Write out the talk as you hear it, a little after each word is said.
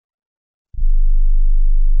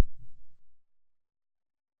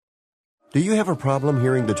Do you have a problem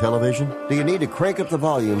hearing the television? Do you need to crank up the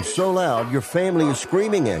volume so loud your family is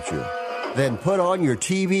screaming at you? Then put on your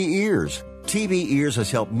TV ears. TV Ears has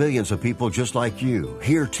helped millions of people just like you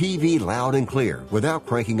hear TV loud and clear without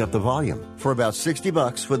cranking up the volume. For about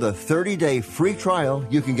 $60 with a 30-day free trial,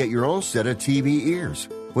 you can get your own set of TV Ears.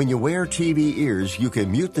 When you wear TV Ears, you can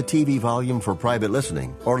mute the TV volume for private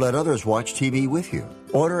listening or let others watch TV with you.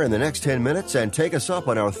 Order in the next 10 minutes and take us up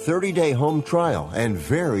on our 30-day home trial and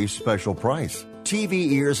very special price.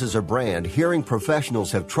 TV Ears is a brand hearing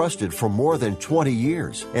professionals have trusted for more than 20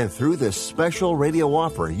 years. And through this special radio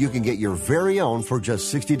offer, you can get your very own for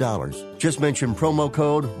just $60. Just mention promo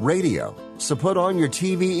code RADIO. So put on your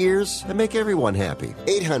TV ears and make everyone happy.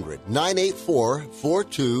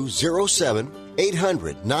 800-984-4207.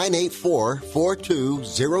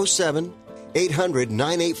 800-984-4207.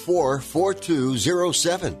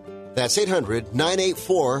 800-984-4207. That's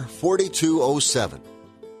 800-984-4207.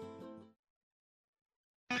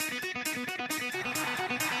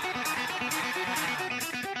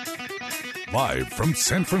 Live from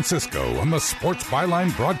San Francisco on the Sports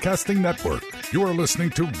Byline Broadcasting Network, you are listening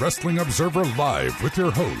to Wrestling Observer Live with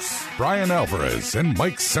your hosts, Bryan Alvarez and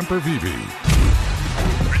Mike Sempervive.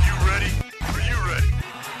 Are you ready? Are you ready?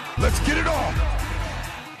 Let's get it on!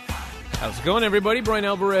 How's it going, everybody? Bryan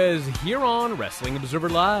Alvarez here on Wrestling Observer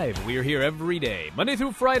Live. We are here every day, Monday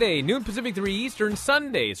through Friday, noon Pacific, 3 Eastern,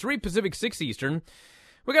 Sundays, 3 Pacific, 6 Eastern.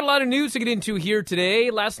 We got a lot of news to get into here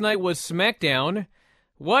today. Last night was SmackDown.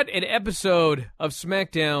 What an episode of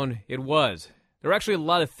SmackDown it was. There were actually a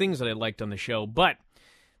lot of things that I liked on the show, but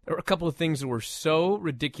there were a couple of things that were so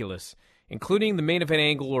ridiculous, including the main event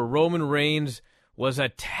angle where Roman Reigns was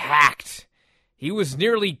attacked. He was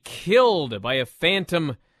nearly killed by a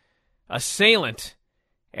phantom assailant,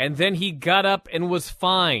 and then he got up and was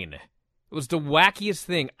fine. It was the wackiest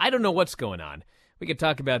thing. I don't know what's going on. We could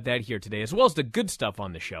talk about that here today, as well as the good stuff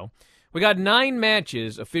on the show. We got 9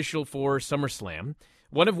 matches official for SummerSlam,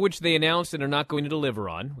 one of which they announced and are not going to deliver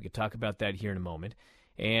on. We could talk about that here in a moment.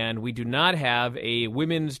 And we do not have a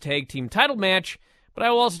women's tag team title match, but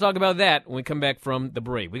I will also talk about that when we come back from the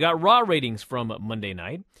break. We got Raw ratings from Monday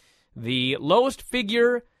night. The lowest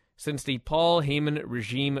figure since the Paul Heyman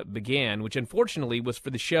regime began, which unfortunately was for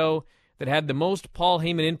the show that had the most Paul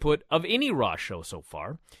Heyman input of any Raw show so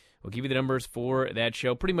far. We'll give you the numbers for that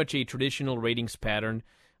show. Pretty much a traditional ratings pattern,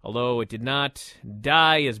 although it did not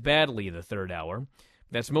die as badly in the third hour.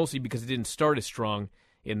 That's mostly because it didn't start as strong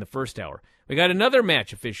in the first hour. We got another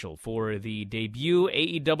match official for the debut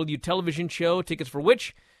AEW television show, tickets for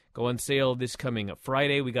which go on sale this coming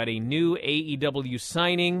Friday. We got a new AEW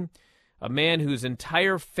signing, a man whose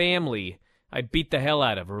entire family I beat the hell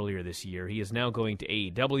out of earlier this year. He is now going to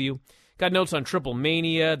AEW. Got notes on Triple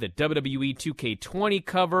Mania, the WWE 2K20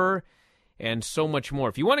 cover, and so much more.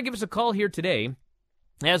 If you want to give us a call here today,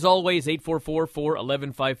 as always,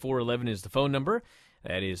 844-411-5411 is the phone number.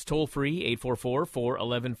 That is toll-free,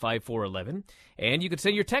 844-411-5411. And you can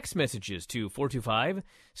send your text messages to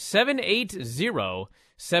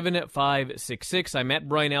 425-780-7566. I'm at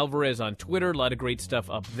Bryan Alvarez on Twitter. A lot of great stuff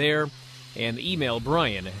up there. And email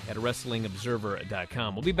Bryan at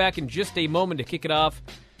WrestlingObserver.com. We'll be back in just a moment to kick it off.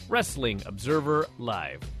 Wrestling Observer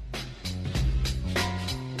Live.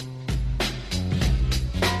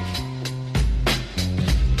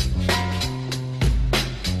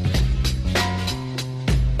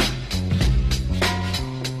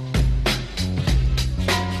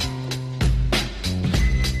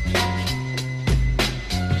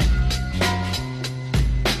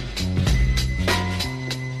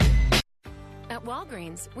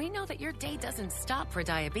 We know that your day doesn't stop for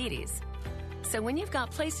diabetes. So when you've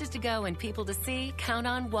got places to go and people to see, count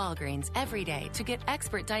on Walgreens every day to get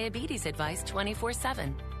expert diabetes advice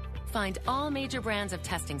 24/7. Find all major brands of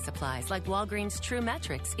testing supplies like Walgreens True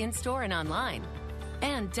Metrics in-store and online.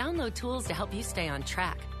 And download tools to help you stay on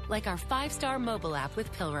track, like our 5-star mobile app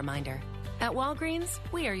with Pill Reminder. At Walgreens,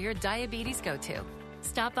 we are your diabetes go-to.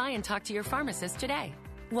 Stop by and talk to your pharmacist today.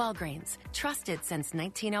 Walgreens, trusted since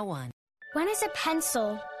 1901. When is a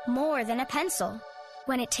pencil more than a pencil?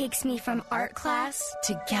 When it takes me from art class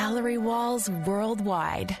to gallery walls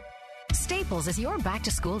worldwide. Staples is your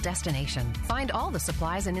back-to-school destination. Find all the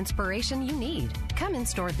supplies and inspiration you need. Come in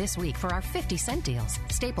store this week for our 50-cent deals.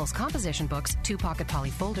 Staples composition books, 2-pocket poly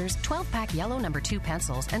folders, 12-pack yellow No. 2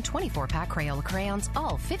 pencils, and 24-pack Crayola crayons,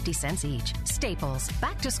 all 50 cents each. Staples,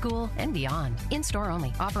 back to school and beyond. In-store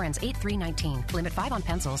only. Offer ends 8/3/19. Limit 5 on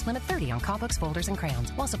pencils, limit 30 on comic books, folders, and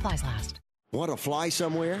crayons while supplies last. Want to fly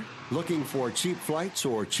somewhere? Looking for cheap flights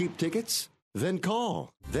or cheap tickets? Then call.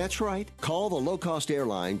 That's right. Call the low-cost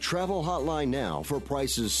airline travel hotline now for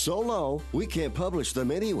prices so low we can't publish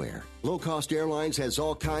them anywhere. Low Cost Airlines has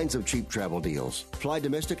all kinds of cheap travel deals. Fly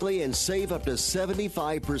domestically and save up to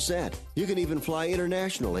 75%. You can even fly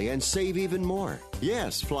internationally and save even more.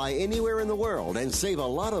 Yes, fly anywhere in the world and save a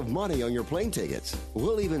lot of money on your plane tickets.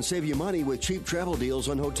 We'll even save you money with cheap travel deals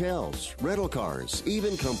on hotels, rental cars,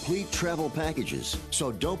 even complete travel packages.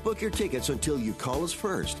 So don't book your tickets until you call us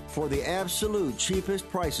first for the absolute cheapest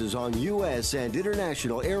prices on U.S. and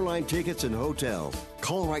international airline tickets and hotels.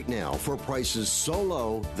 Call right now for prices so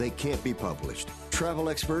low they can't be published. Travel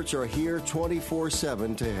experts are here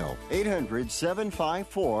 24/7 to help.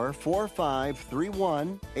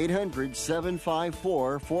 800-754-4531.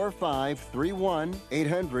 800-754-4531.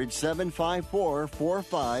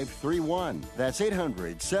 800-754-4531. That's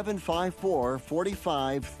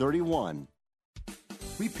 800-754-4531.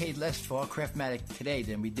 We paid less for our Craftmatic today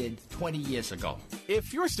than we did 20 years ago.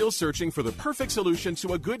 If you're still searching for the perfect solution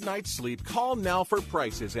to a good night's sleep, call now for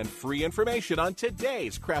prices and free information on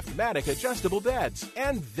today's Craftmatic adjustable beds.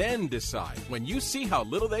 And then decide when you see how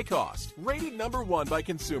little they cost. Rated #1 by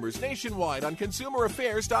consumers nationwide on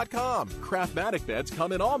ConsumerAffairs.com. Craftmatic beds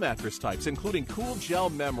come in all mattress types, including cool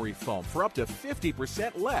gel memory foam for up to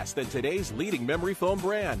 50% less than today's leading memory foam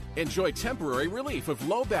brand. Enjoy temporary relief of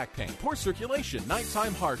low back pain, poor circulation,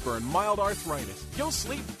 nighttime heartburn, mild arthritis. You'll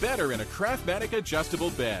sleep better in a Craftmatic adjustable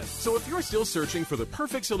bed. So if you're still searching for the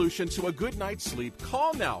perfect solution to a good night's sleep,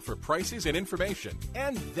 call now for prices and information.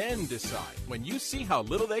 And then decide when you see how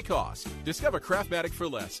little they cost. Discover Craftmatic for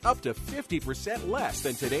less, up to 50% less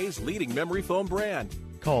than today's leading memory foam brand.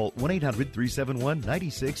 Call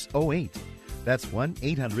 1-800-371-9608. That's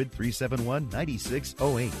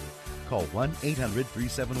 1-800-371-9608. Call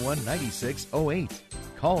 1-800-371-9608.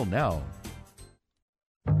 Call now.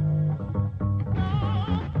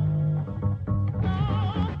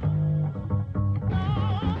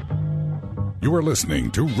 You are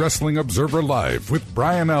listening to Wrestling Observer Live with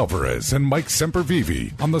Bryan Alvarez and Mike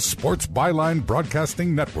Sempervive on the Sports Byline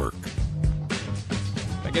Broadcasting Network.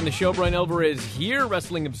 Back in the show, Bryan Alvarez here,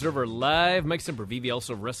 Wrestling Observer Live. Mike Sempervive,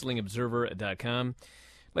 also WrestlingObserver.com.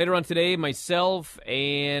 Later on today, myself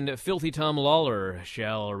and Filthy Tom Lawler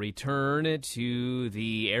shall return to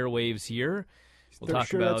the airwaves here.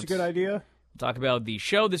 That's a good idea? We'll talk about the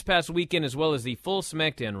show this past weekend as well as the full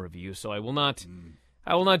SmackDown review. So I will not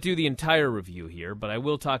do the entire review here, but I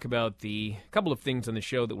will talk about the couple of things on the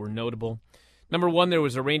show that were notable. Number one, there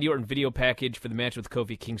was a Randy Orton video package for the match with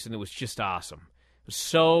Kofi Kingston that was just awesome. It was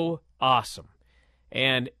so awesome.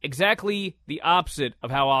 And exactly the opposite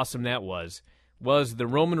of how awesome that was the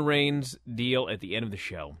Roman Reigns deal at the end of the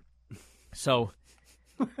show. So,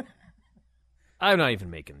 I'm not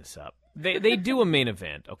even making this up. They do a main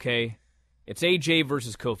event, okay? It's AJ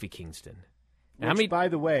versus Kofi Kingston. Which, by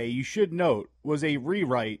the way, you should note, was a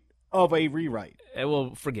rewrite of a rewrite.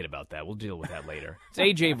 Well, forget about that. We'll deal with that later. It's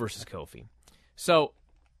AJ versus Kofi. So,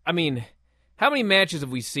 I mean, how many matches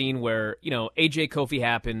have we seen where, AJ Kofi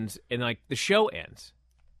happens and, the show ends?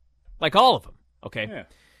 All of them, okay? Yeah.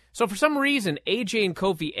 So, for some reason, AJ and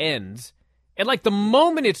Kofi ends, and, the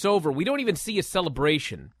moment it's over, we don't even see a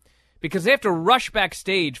celebration because they have to rush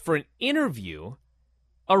backstage for an interview,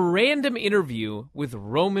 a random interview with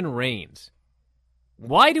Roman Reigns.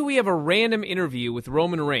 Why do we have a random interview with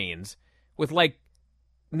Roman Reigns with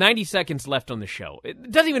 90 seconds left on the show?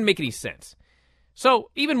 It doesn't even make any sense. So,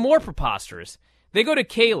 even more preposterous, they go to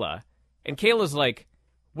Kayla, and Kayla's like,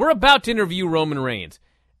 we're about to interview Roman Reigns.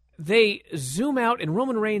 They zoom out, and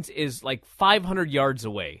Roman Reigns is 500 yards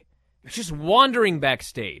away, just wandering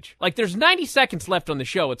backstage. There's 90 seconds left on the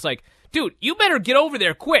show. It's dude, you better get over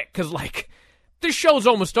there quick, because, this show's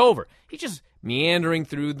almost over. He's just meandering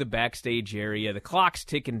through the backstage area. The clock's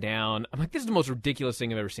ticking down. I'm this is the most ridiculous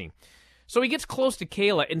thing I've ever seen. So he gets close to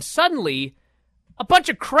Kayla, and suddenly, a bunch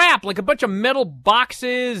of crap, a bunch of metal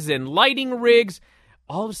boxes and lighting rigs,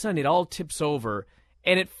 all of a sudden it all tips over,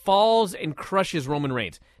 and it falls and crushes Roman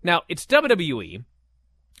Reigns. Now, it's WWE.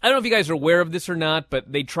 I don't know if you guys are aware of this or not,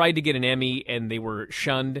 but they tried to get an Emmy, and they were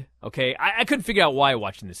shunned, okay? I couldn't figure out why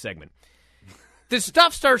watching this segment. This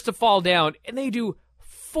stuff starts to fall down, and they do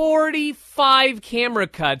 45 camera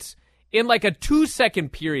cuts in a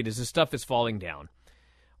 2-second period as the stuff is falling down.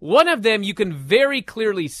 One of them, you can very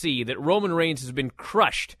clearly see that Roman Reigns has been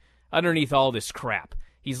crushed underneath all this crap.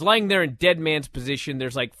 He's lying there in dead man's position.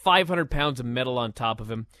 There's 500 pounds of metal on top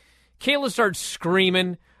of him. Kayla starts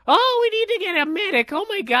screaming, oh, we need to get a medic. Oh,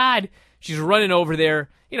 my God. She's running over there.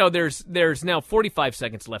 There's now 45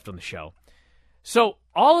 seconds left on the show. So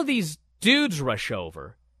all of these dudes rush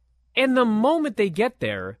over. And the moment they get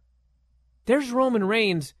there, there's Roman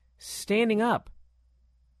Reigns standing up.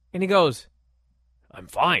 And he goes, I'm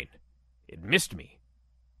fine. It missed me.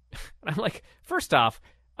 I'm first off,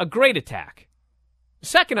 a great attack.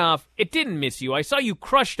 Second off, it didn't miss you. I saw you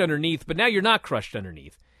crushed underneath, but now you're not crushed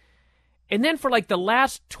underneath. And then for like the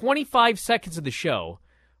last 25 seconds of the show,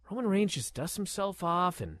 Roman Reigns just dusts himself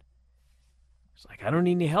off and he's like, I don't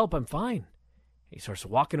need any help. I'm fine. He starts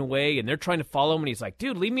walking away, and they're trying to follow him, and he's like,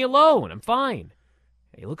 dude, leave me alone. I'm fine.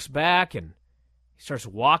 And he looks back, and he starts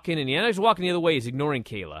walking, and he's walking the other way. He's ignoring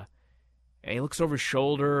Kayla. And he looks over his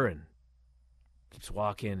shoulder and keeps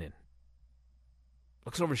walking and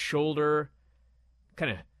looks over his shoulder,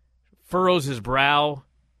 kind of furrows his brow,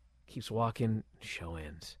 keeps walking, show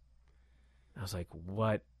ends. I was like,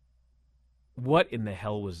 what? What in the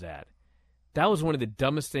hell was that? That was one of the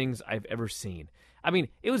dumbest things I've ever seen. I mean,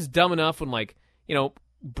 it was dumb enough when, like, you know,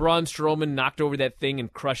 Braun Strowman knocked over that thing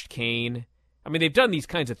and crushed Kane. I mean, they've done these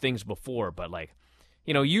kinds of things before, but, like,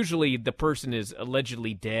 you know, usually the person is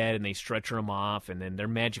allegedly dead and they stretcher him off and then they're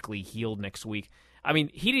magically healed next week. I mean,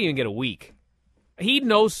 he didn't even get a week. He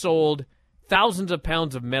no-sold thousands of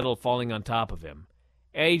pounds of metal falling on top of him.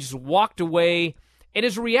 And he just walked away. And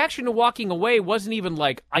his reaction to walking away wasn't even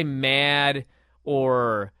like, I'm mad,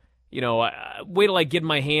 or, you know, wait till I get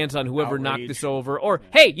my hands on whoever knocked this over, or,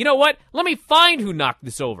 hey, you know what? Let me find who knocked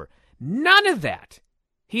this over. None of that.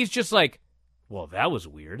 He's just like, well, that was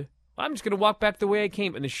weird. I'm just going to walk back the way I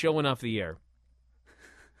came, and the show went off the air.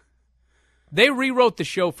 They rewrote the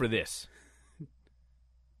show for this.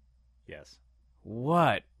 Yes.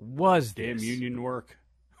 What was this? Damn union work.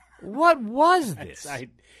 What was this?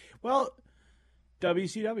 Well,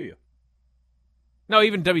 WCW. No,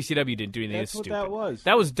 even WCW didn't do anything That's stupid. what that was.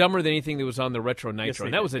 That was dumber than anything that was on the Retro Nitro. Yes,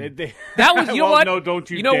 and that was that was, you know what? No, don't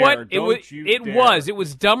you You know dare. what? It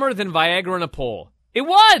was dumber than Viagra on a pole. It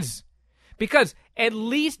was! Because at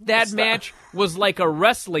least that match was like a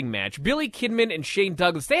wrestling match. Billy Kidman and Shane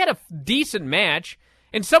Douglas, they had a decent match,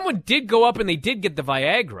 and someone did go up and they did get the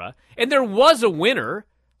Viagra, and there was a winner.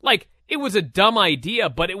 Like, it was a dumb idea,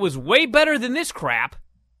 but it was way better than this crap.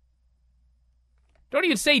 Don't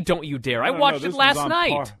even say don't you dare. I watched it last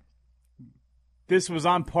night. This was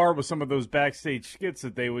on par with some of those backstage skits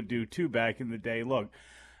that they would do, too, back in the day. Look,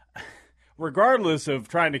 regardless of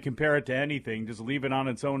trying to compare it to anything, just leave it on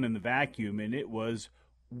its own in the vacuum, and it was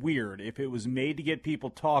weird. If it was made to get people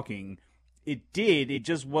talking, it did. It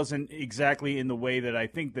just wasn't exactly in the way that I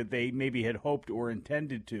think that they maybe had hoped or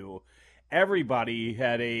intended to. Everybody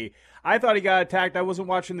had I thought he got attacked. I wasn't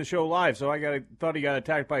watching the show live, so thought he got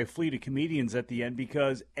attacked by a fleet of comedians at the end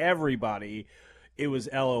because everybody, it was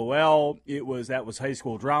LOL, that was high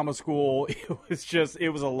school drama school. It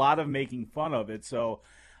was a lot of making fun of it. So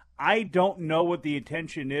I don't know what the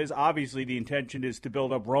intention is. Obviously, the intention is to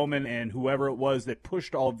build up Roman and whoever it was that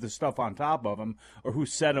pushed all of this stuff on top of him or who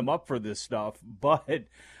set him up for this stuff. But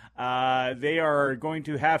they are going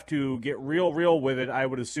to have to get real with it, I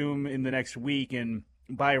would assume, in the next week and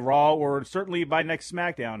by Raw or certainly by next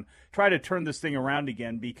SmackDown, try to turn this thing around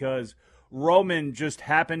again because Roman just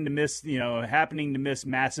happening to miss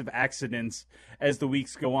massive accidents as the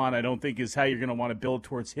weeks go on, I don't think is how you're going to want to build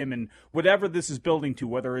towards him and whatever this is building to,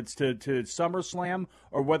 whether it's to SummerSlam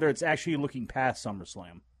or whether it's actually looking past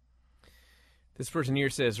SummerSlam. This person here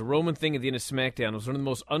says, a Roman thing at the end of SmackDown was one of the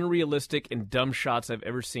most unrealistic and dumb shots I've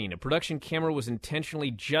ever seen. A production camera was intentionally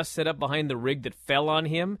just set up behind the rig that fell on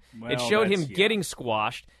him. Well, it showed him getting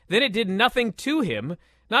squashed. Then it did nothing to him,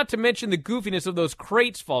 not to mention the goofiness of those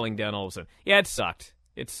crates falling down all of a sudden. Yeah, it sucked.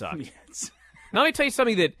 It sucked. Yes. Now let me tell you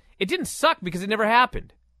something that it didn't suck because it never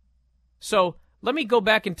happened. So let me go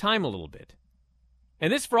back in time a little bit.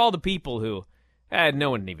 And this is for all the people who... no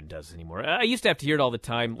one even does this anymore. I used to have to hear it all the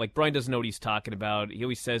time. Like, Bryan doesn't know what he's talking about. He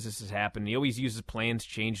always says this has happened. He always uses plans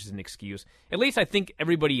change as an excuse. At least I think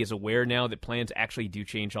everybody is aware now that plans actually do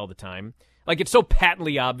change all the time. Like, it's so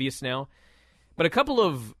patently obvious now. But a couple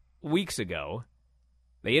of weeks ago,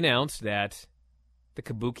 they announced that the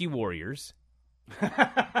Kabuki Warriors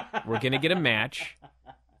were going to get a match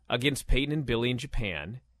against Peyton and Billy in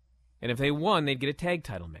Japan. And if they won, they'd get a tag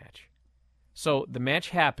title match. So the match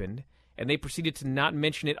happened. And they proceeded to not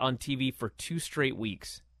mention it on TV for 2 straight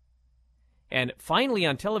weeks. And finally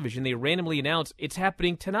on television, they randomly announced it's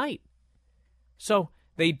happening tonight. So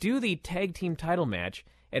they do the tag team title match,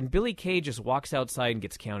 and Billy Kay just walks outside and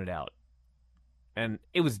gets counted out. And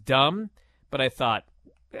it was dumb, but I thought,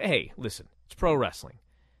 hey, listen, it's pro wrestling.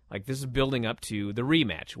 Like, this is building up to the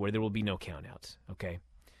rematch where there will be no countouts, okay?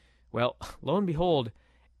 Well, lo and behold,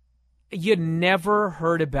 you never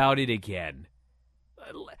heard about it again.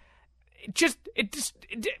 It's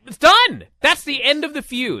done. That's the end of the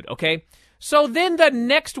feud, okay? So then the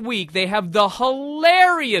next week, they have the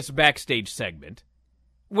hilarious backstage segment,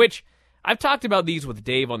 which I've talked about these with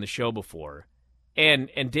Dave on the show before.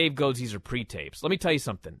 And Dave goes, these are pre-tapes. Let me tell you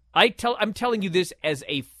something. I'm telling you this as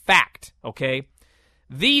a fact, okay?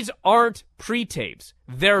 These aren't pre-tapes.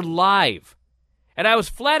 They're live. And I was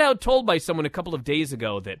flat out told by someone a couple of days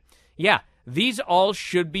ago that, yeah, these all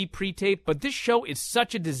should be pre-taped, but this show is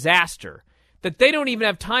such a disaster that they don't even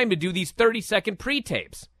have time to do these 30-second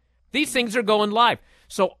pre-tapes. These things are going live.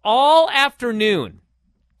 So all afternoon,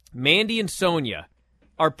 Mandy and Sonia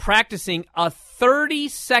are practicing a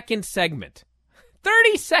 30-second segment.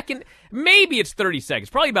 30-second, maybe it's 30 seconds,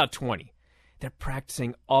 probably about 20. They're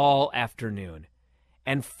practicing all afternoon.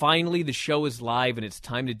 And finally, the show is live, and it's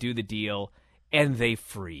time to do the deal, and they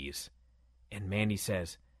freeze. And Mandy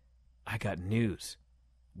says, I got news.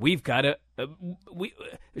 We've got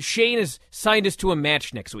Shane has signed us to a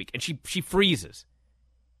match next week, and she freezes.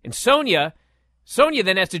 And Sonia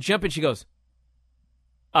then has to jump in. She goes,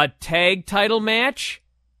 a tag title match?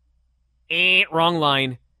 Wrong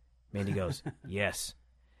line. Mandy goes, yes.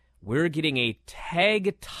 We're getting a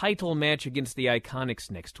tag title match against the Iconics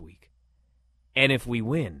next week. And if we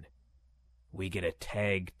win, we get a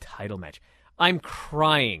tag title match. I'm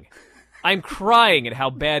crying. I'm crying at how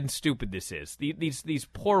bad and stupid this is. These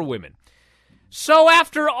poor women. So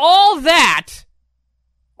after all that,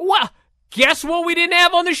 well, guess what we didn't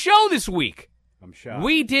have on the show this week? I'm shocked.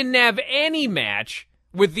 We didn't have any match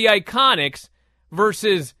with the Iconics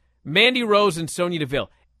versus Mandy Rose and Sonya Deville.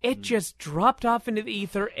 It just dropped off into the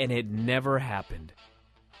ether, and it never happened.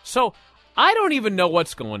 So I don't even know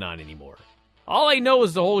what's going on anymore. All I know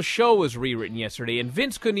is the whole show was rewritten yesterday, and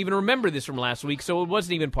Vince couldn't even remember this from last week, so it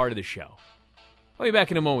wasn't even part of the show. I'll be back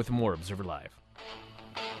in a moment with more Observer Live.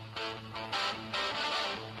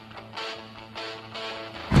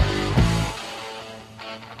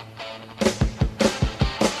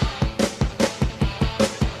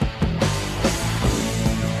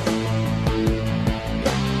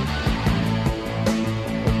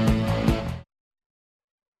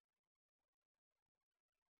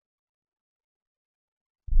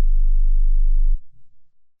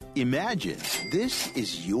 Imagine this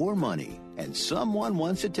is your money and someone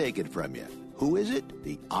wants to take it from you. Who is it?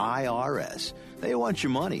 The IRS. They want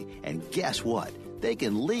your money, and guess what? They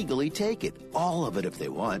can legally take it, all of it if they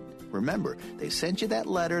want. Remember, they sent you that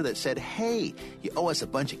letter that said, hey, you owe us a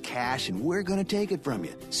bunch of cash and we're going to take it from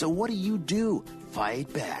you. So what do?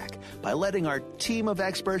 Fight back by letting our team of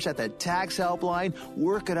experts at the Tax Helpline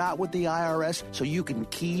work it out with the IRS so you can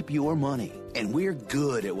keep your money. And we're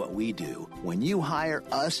good at what we do. When you hire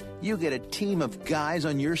us, you get a team of guys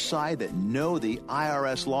on your side that know the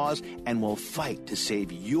IRS laws and will fight to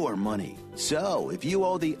save your money. So, if you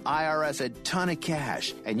owe the IRS a ton of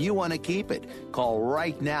cash and you want to keep it, call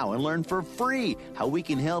right now and learn for free how we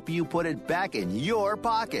can help you put it back in your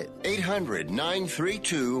pocket.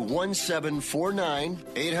 800-932-1749.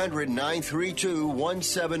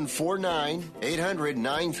 800-932-1749.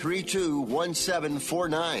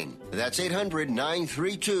 800-932-1749. That's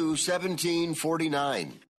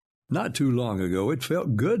 800-932-1749. Not too long ago, it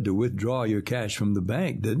felt good to withdraw your cash from the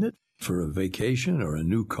bank, didn't it? For a vacation or a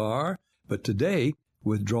new car. But today,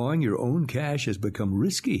 withdrawing your own cash has become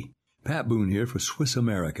risky. Pat Boone here for Swiss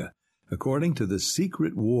America. According to The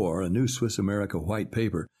Secret War, a new Swiss America white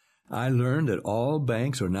paper, I learned that all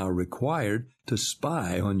banks are now required to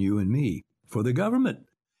spy on you and me for the government,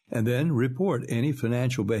 and then report any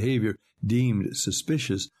financial behavior deemed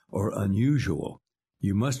suspicious or unusual.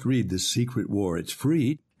 You must read The Secret War. It's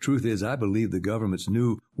free. Truth is, I believe the government's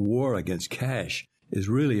new war against cash is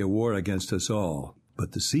really a war against us all.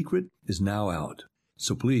 But The Secret is now out.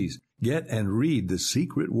 So please, get and read The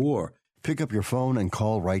Secret War. Pick up your phone and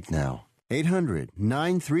call right now.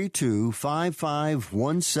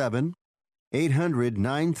 800-932-5517.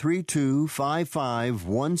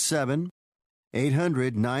 800-932-5517.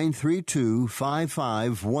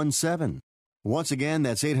 800-932-5517. Once again,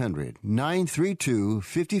 that's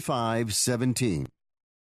 800-932-5517.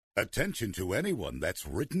 Attention to anyone that's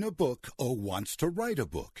written a book or wants to write a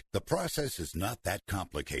book. The process is not that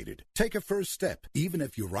complicated. Take a first step. Even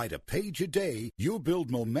if you write a page a day, you'll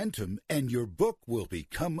build momentum and your book will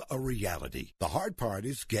become a reality. The hard part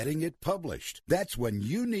is getting it published. That's when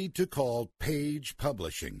you need to call Page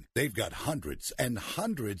Publishing. They've got hundreds and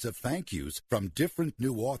hundreds of thank yous from different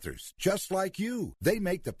new authors, just like you. They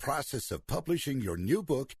make the process of publishing your new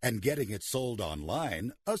book and getting it sold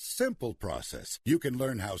online a simple process. You can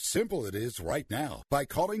learn how simple it is right now by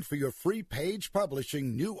calling for your free Page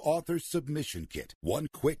Publishing New Author Submission Kit. One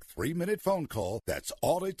quick 3-minute phone call, that's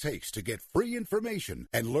all it takes to get free information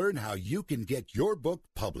and learn how you can get your book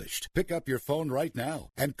published. Pick up your phone right now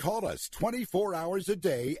and call us 24 hours a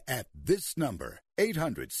day at this number.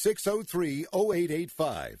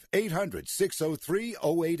 800-603-0885.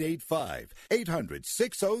 800-603-0885.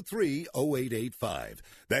 800-603-0885.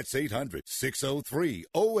 That's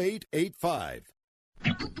 800-603-0885.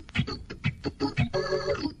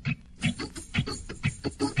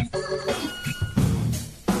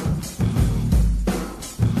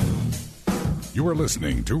 You are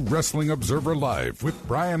listening to Wrestling Observer Live with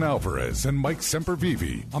Bryan Alvarez and Mike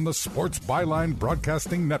Sempervive on the Sports Byline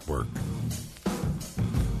Broadcasting Network.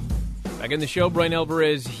 Back in the show, Bryan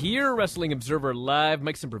Alvarez here, Wrestling Observer Live.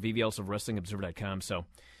 Mike Sempervive, also of WrestlingObserver.com. So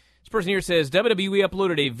this person here says, WWE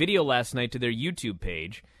uploaded a video last night to their YouTube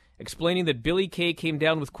page explaining that Billie Kay came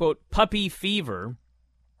down with, quote, puppy fever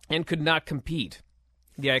and could not compete.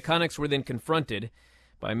 The Iconics were then confronted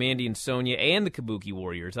by Mandy and Sonya and the Kabuki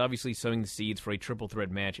Warriors, obviously sowing the seeds for a triple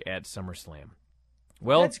threat match at SummerSlam.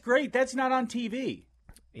 Well, that's great. That's not on TV.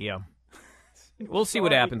 Yeah. We'll see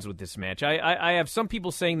what happens with this match. I have some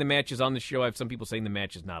people saying the match is on the show. I have some people saying the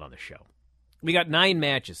match is not on the show. We got 9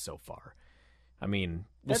 matches so far. I mean,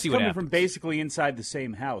 we'll see what happens. That's coming from basically inside the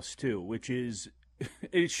same house, too, which is,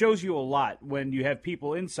 it shows you a lot when you have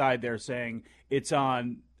people inside there saying it's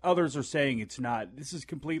on, others are saying it's not. This is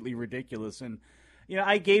completely ridiculous. And, you know,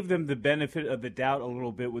 I gave them the benefit of the doubt a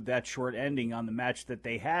little bit with that short ending on the match that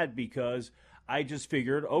they had because I just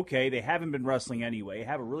figured, okay, they haven't been wrestling anyway,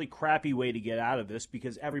 have a really crappy way to get out of this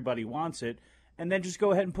because everybody wants it, and then just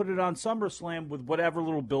go ahead and put it on SummerSlam with whatever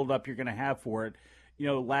little build-up you're going to have for it, you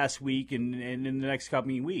know, last week and in the next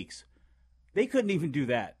coming weeks. They couldn't even do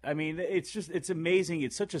that. I mean, it's amazing.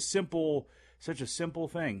 It's such a simple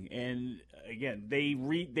thing. And again, they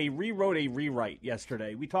rewrote a rewrite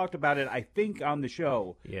yesterday. We talked about it, I think, on the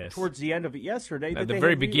show. Yes. Towards the end of it yesterday. At the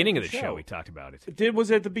very beginning of the show, we talked about it. It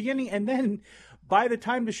was at the beginning, and then by the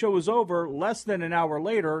time the show was over, less than an hour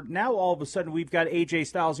later, now all of a sudden we've got AJ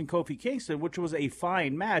Styles and Kofi Kingston, which was a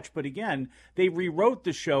fine match. But again, they rewrote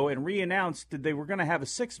the show and re-announced that they were going to have a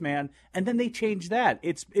 6-man, and then they changed that.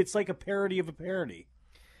 It's like a parody of a parody.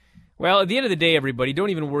 Well, at the end of the day, everybody, don't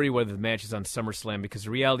even worry whether the match is on SummerSlam because the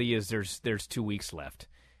reality is there's 2 weeks left.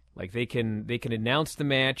 Like they can announce the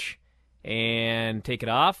match and take it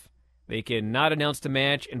off. They can not announce the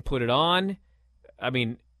match and put it on. I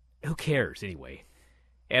mean, who cares anyway?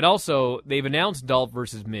 And also, they've announced Dolph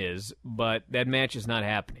versus Miz, but that match is not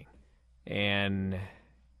happening. And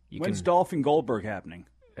when's Dolph and Goldberg happening?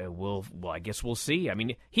 Well, I guess we'll see. I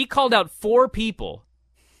mean, he called out 4 people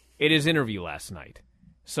in his interview last night.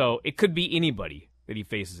 So it could be anybody that he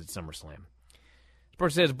faces at SummerSlam. This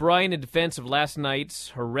person says, Bryan, in defense of last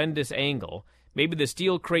night's horrendous angle, maybe the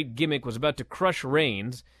steel crate gimmick was about to crush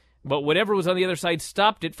Reigns, but whatever was on the other side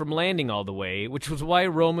stopped it from landing all the way, which was why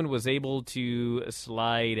Roman was able to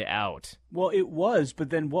slide out. Well, it was,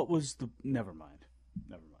 but then what was the... Never mind.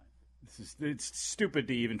 It's stupid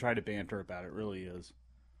to even try to banter about it. It really is.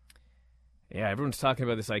 Yeah, everyone's talking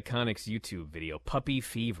about this Iconics YouTube video, Puppy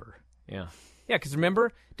Fever. Yeah. Yeah, because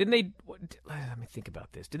remember, didn't they... Let me think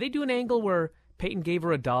about this. Did they do an angle where Peyton gave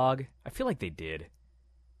her a dog? I feel like they did.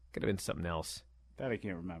 Could have been something else. That I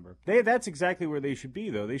can't remember. That's exactly where they should be,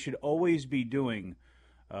 though. They should always be doing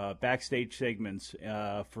backstage segments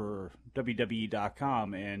for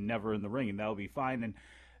WWE.com and never in the ring, and that'll be fine. And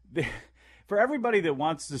for everybody that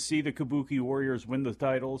wants to see the Kabuki Warriors win the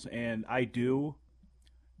titles, and I do...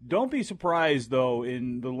 Don't be surprised, though,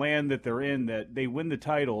 in the land that they're in, that they win the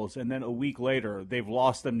titles, and then a week later, they've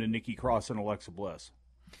lost them to Nikki Cross and Alexa Bliss.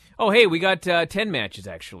 Oh, hey, we got 10 matches,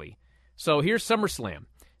 actually. So here's SummerSlam.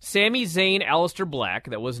 Sami Zayn, Aleister Black,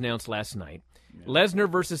 that was announced last night. Yeah. Lesnar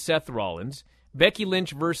versus Seth Rollins. Becky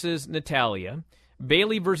Lynch versus Natalya.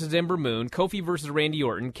 Bayley versus Ember Moon. Kofi versus Randy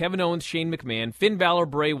Orton. Kevin Owens, Shane McMahon. Finn Balor,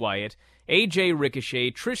 Bray Wyatt. AJ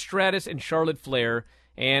Ricochet. Trish Stratus, and Charlotte Flair.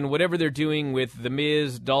 And whatever they're doing with The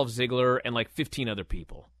Miz, Dolph Ziggler, and like 15 other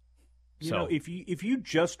people. You know, if you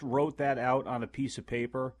just wrote that out on a piece of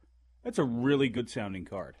paper, that's a really good sounding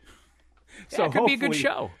card. Yeah, so it could be a good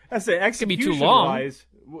show. That's it. It could be too long.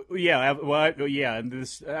 Yeah, well, yeah. And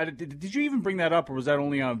this, did you even bring that up, or was that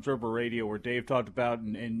only on Observer Radio, where Dave talked about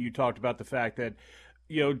and you talked about the fact that,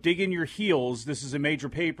 you know, dig in your heels. This is a major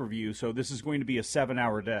pay-per-view, so this is going to be a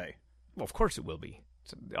 7-hour day. Well, of course it will be.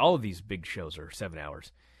 All of these big shows are 7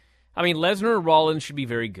 hours. I mean, Lesnar and Rollins should be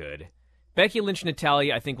very good. Becky Lynch,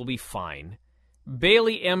 Natalya, I think will be fine.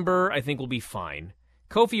 Bayley, Ember, I think will be fine.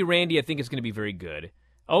 Kofi, Randy, I think is going to be very good.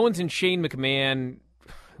 Owens and Shane McMahon,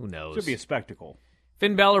 who knows? Should be a spectacle.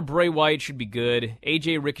 Finn Balor, Bray Wyatt should be good.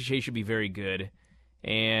 AJ Ricochet should be very good.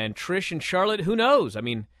 And Trish and Charlotte, who knows? I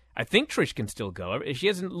mean, I think Trish can still go. She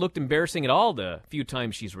hasn't looked embarrassing at all the few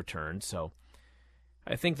times she's returned, so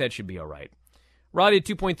I think that should be all right. Raw did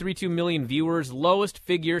 2.32 million viewers, lowest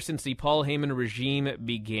figure since the Paul Heyman regime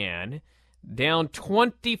began. Down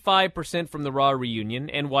 25% from the Raw reunion,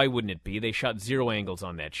 and why wouldn't it be? They shot 0 angles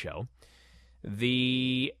on that show.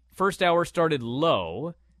 The first hour started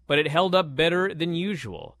low, but it held up better than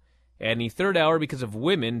usual. And the third hour, because of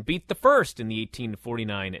women, beat the first in the 18 to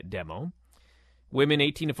 49 demo. Women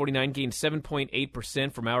 18 to 49 gained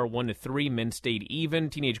 7.8% from hour 1 to 3. Men stayed even.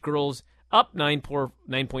 Teenage girls up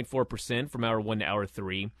 9.4% from hour 1 to hour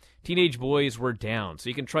 3. Teenage boys were down. So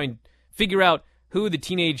you can try and figure out who the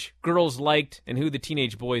teenage girls liked and who the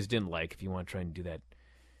teenage boys didn't like, if you want to try and do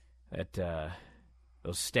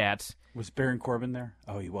those stats. Was Baron Corbin there?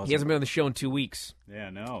 Oh, he wasn't. He hasn't been on the show in 2 weeks. Yeah,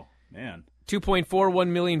 no. Man. 2.41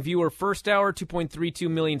 million viewer first hour, 2.32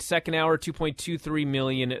 million second hour, 2.23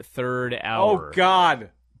 million third hour. Oh, God.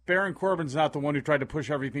 Baron Corbin's not the one who tried to push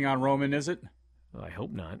everything on Roman, is it? Well, I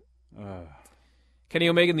hope not. Kenny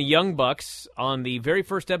Omega and the Young Bucks on the very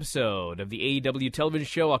first episode of the AEW television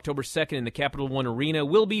show, October 2nd in the Capital One Arena,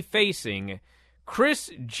 will be facing Chris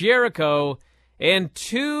Jericho and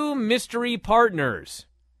 2 mystery partners.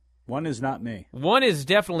 One is not me. One is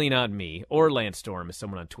definitely not me, or Lance Storm, as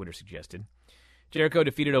someone on Twitter suggested. Jericho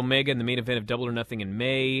defeated Omega in the main event of Double or Nothing in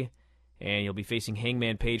May, and you'll be facing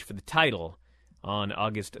Hangman Page for the title on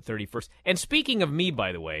August 31st. And speaking of me,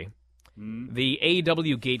 by the way, the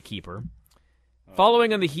AEW gatekeeper,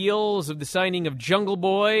 following on the heels of the signing of Jungle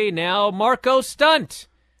Boy, now Marco Stunt,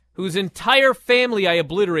 whose entire family I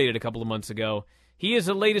obliterated a couple of months ago. He is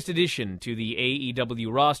the latest addition to the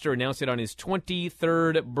AEW roster, announced it on his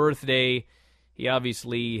 23rd birthday. He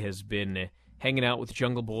obviously has been hanging out with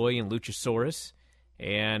Jungle Boy and Luchasaurus,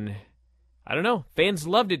 and I don't know, fans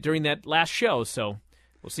loved it during that last show, so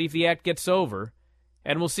we'll see if the act gets over,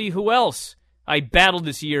 and we'll see who else I battled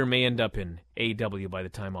this year may end up in AEW by the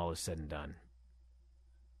time all is said and done.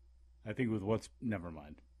 I think never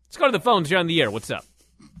mind. Let's go to the phones. You're on the air. What's up?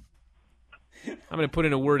 I'm going to put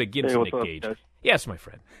in a word against Nick Gage. Guys? Yes, my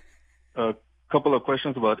friend. A couple of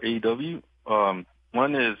questions about AEW.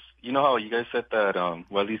 One is, you know how you guys said that,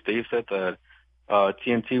 well, at least Dave said that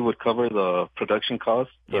TNT would cover the production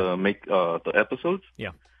costs to make the episodes?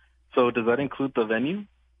 Yeah. So does that include the venue?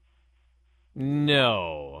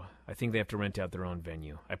 No. I think they have to rent out their own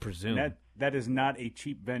venue, I presume. That is not a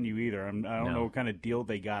cheap venue either. I don't know what kind of deal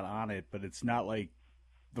they got on it, but it's not like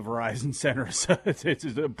the Verizon Center. It's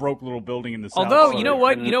just a broke little building in the south. Although, you know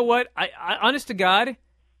what? I honest to God,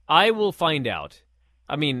 I will find out.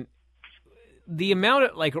 I mean, the amount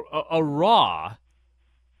of, like, a Raw,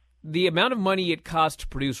 the amount of money it costs to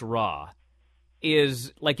produce Raw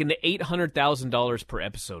is, like, in the $800,000 per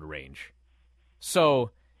episode range.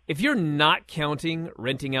 So, if you're not counting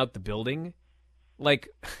renting out the building, like,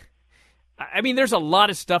 I mean, there's a lot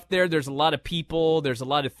of stuff there. There's a lot of people. There's a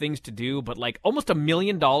lot of things to do. But, like, almost $1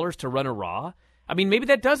 million to run a Raw? I mean, maybe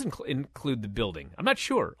that does include the building. I'm not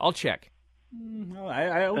sure. I'll check. No,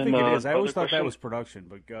 I don't think it is. I always thought that was production,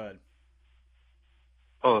 but God.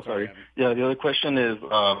 Oh, sorry. Yeah, the other question is,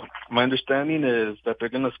 my understanding is that they're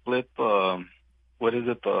going to split, what is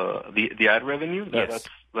it, the ad revenue? Yes.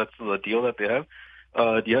 That's the deal that they have.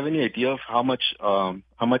 Do you have any idea of how much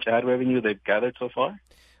ad revenue they've gathered so far?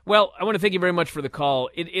 Well, I want to thank you very much for the call.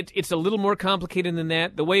 It's a little more complicated than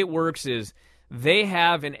that. The way it works is they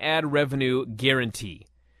have an ad revenue guarantee.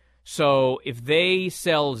 So if they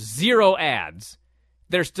sell 0 ads,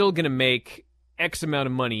 they're still going to make X amount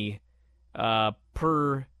of money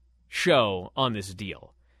per show on this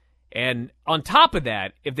deal. And on top of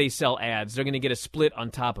that, if they sell ads, they're going to get a split on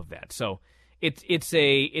top of that. So it's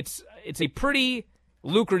a pretty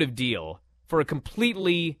lucrative deal for a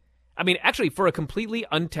completely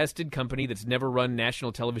untested company that's never run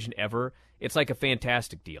national television ever. It's like a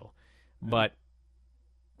fantastic deal. But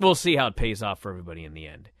we'll see how it pays off for everybody in the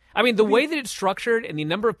end. I mean, the way that it's structured and the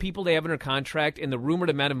number of people they have under contract and the rumored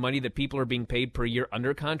amount of money that people are being paid per year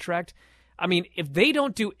under contract, I mean, if they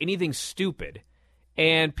don't do anything stupid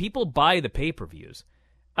and people buy the pay-per-views,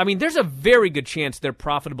 I mean, there's a very good chance they're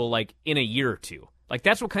profitable, like, in a year or two. Like,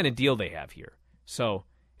 that's what kind of deal they have here. So,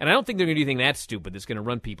 and I don't think they're going to do anything that stupid that's going to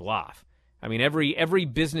run people off. I mean, every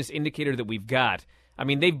business indicator that we've got, I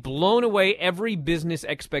mean, they've blown away every business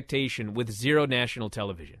expectation with 0 national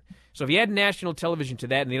television. So if you add national television to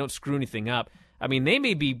that and they don't screw anything up, I mean, they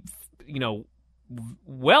may be,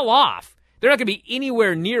 well off. They're not going to be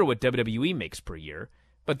anywhere near what WWE makes per year,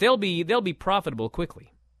 but they'll be profitable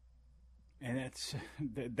quickly. And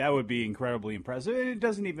that would be incredibly impressive. And it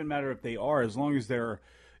doesn't even matter if they are, as long as they're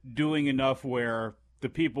doing enough where the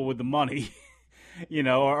people with the money,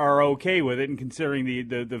 are okay with it. And considering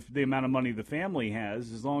the amount of money the family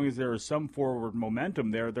has, as long as there is some forward momentum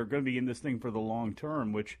there, they're going to be in this thing for the long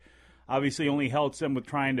term, which obviously only helps them with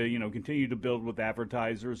trying to, continue to build with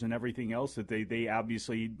advertisers and everything else that they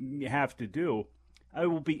obviously have to do. I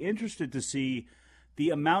will be interested to see the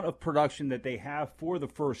amount of production that they have for the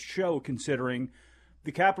first show, considering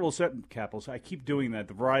the Capitol, I keep doing that,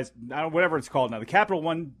 the Verizon, whatever it's called now, the Capital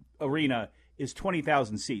One Arena is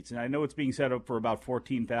 20,000 seats, and I know it's being set up for about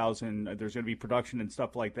 14,000. There's going to be production and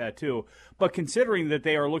stuff like that too. But considering that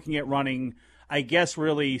they are looking at running, I guess,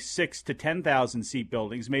 really 6,000 to 10,000 seat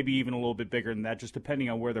buildings, maybe even a little bit bigger than that, just depending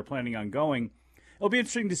on where they're planning on going. It'll be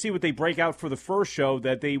interesting to see what they break out for the first show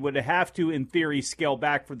that they would have to, in theory, scale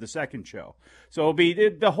back for the second show. So it'll be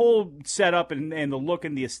the whole setup and the look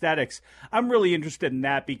and the aesthetics. I'm really interested in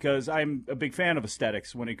that because I'm a big fan of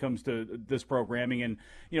aesthetics when it comes to this programming. And,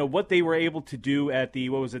 what they were able to do at the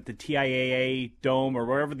TIAA Dome or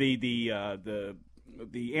wherever the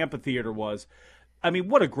amphitheater was. I mean,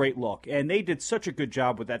 what a great look. And they did such a good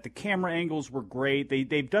job with that. The camera angles were great.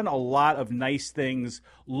 They've done a lot of nice things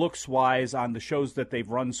looks-wise on the shows that they've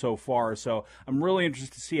run so far. So I'm really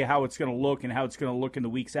interested to see how it's going to look and how it's going to look in the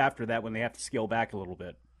weeks after that when they have to scale back a little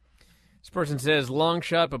bit. This person says, long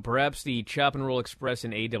shot, but perhaps the Chop and Roll Express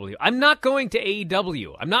in AEW. I'm not going to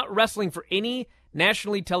AEW. I'm not wrestling for any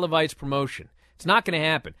nationally televised promotion. It's not going to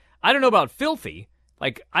happen. I don't know about Filthy.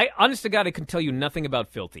 I honest to God, I can tell you nothing about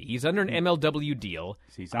Filthy. He's under an MLW deal.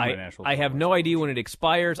 I have no idea when it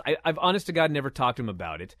expires. I've honest to God never talked to him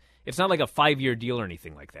about it. It's not like a 5-year deal or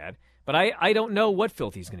anything like that. But I don't know what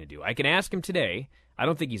Filthy's going to do. I can ask him today. I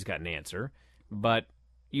don't think he's got an answer. But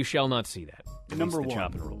you shall not see that. Number one,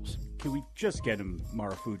 Chop and Rolls. Can we just get him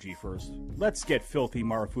Marufuji first? Let's get Filthy,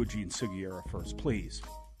 Marufuji, and Sugiura first, please.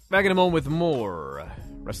 Back in a moment with more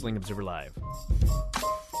Wrestling Observer Live.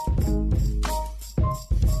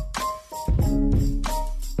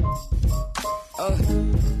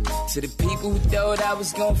 To the people who thought I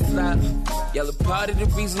was gon' flop, y'all are part of the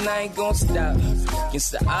reason I ain't gon' stop.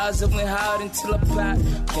 Against the odds, I went hard until I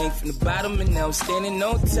popped. Came from the bottom and now I'm standing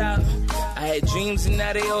on top. I had dreams and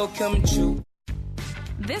now they all coming true.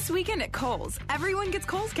 This weekend at Kohl's, everyone gets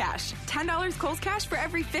Kohl's Cash. $10 Kohl's Cash for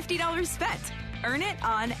every $50 spent. Earn it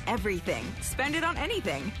on everything. Spend it on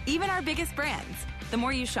anything, even our biggest brands. The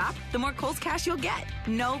more you shop, the more Kohl's Cash you'll get.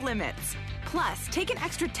 No limits. Plus, take an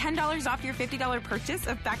extra $10 off your $50 purchase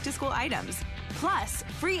of back-to-school items. Plus,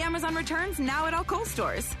 free Amazon returns now at all Kohl's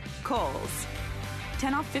stores. Kohl's.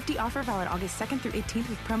 10 off 50 offer valid August 2nd through 18th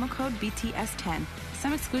with promo code BTS10.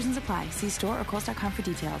 Some exclusions apply. See store or Kohl's.com for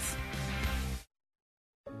details.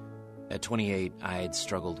 At 28, I had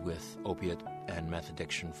struggled with opiate and meth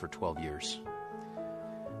addiction for 12 years.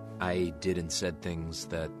 I did and said things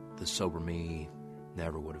that the sober me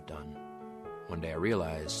never would have done. One day I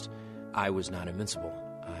realized I was not invincible.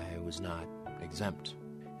 I was not exempt.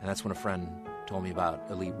 And that's when a friend told me about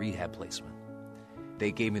Elite Rehab Placement.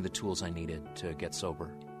 They gave me the tools I needed to get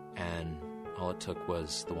sober, and all it took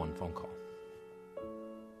was the one phone call.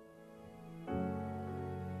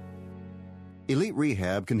 Elite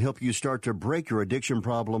Rehab can help you start to break your addiction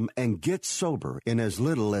problem and get sober in as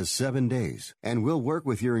little as 7 days. And we'll work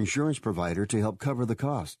with your insurance provider to help cover the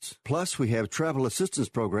costs. Plus, we have travel assistance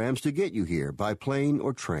programs to get you here by plane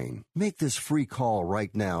or train. Make this free call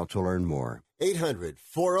right now to learn more.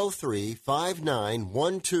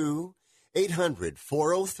 800-403-5912.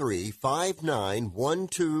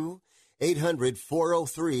 800-403-5912.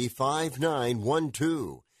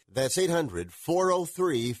 800-403-5912. That's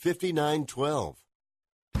 800-403-5912.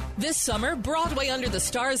 This summer, Broadway Under the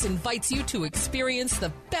Stars invites you to experience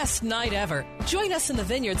the best night ever. Join us in the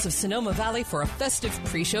vineyards of Sonoma Valley for a festive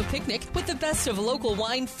pre-show picnic with the best of local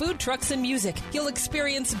wine, food trucks, and music. You'll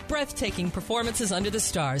experience breathtaking performances under the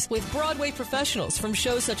stars with Broadway professionals from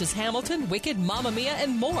shows such as Hamilton, Wicked, Mamma Mia,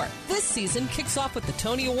 and more. This season kicks off with the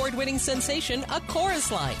Tony Award-winning sensation, A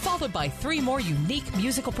Chorus Line, followed by 3 more unique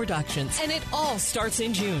musical productions. And it all starts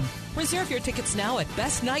in June. Reserve your tickets now at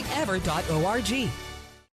bestnightever.org.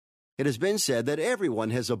 It has been said that everyone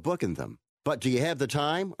has a book in them. But do you have the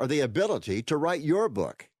time or the ability to write your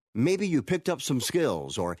book? Maybe you picked up some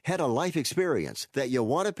skills or had a life experience that you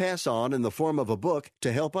want to pass on in the form of a book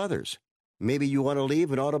to help others. Maybe you want to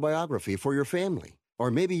leave an autobiography for your family. Or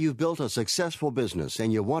maybe you've built a successful business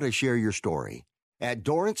and you want to share your story. At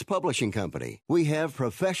Dorrance Publishing Company, we have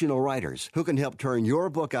professional writers who can help turn your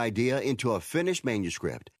book idea into a finished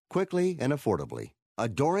manuscript quickly and affordably. A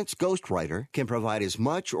Dorrance ghostwriter can provide as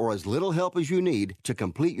much or as little help as you need to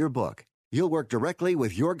complete your book. You'll work directly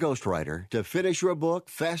with your ghostwriter to finish your book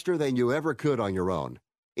faster than you ever could on your own.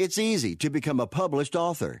 It's easy to become a published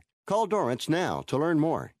author. Call Dorrance now to learn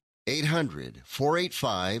more.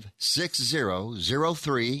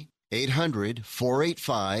 800-485-6003.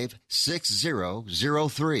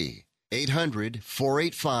 800-485-6003.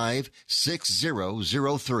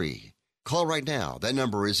 800-485-6003. Call right now. That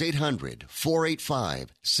number is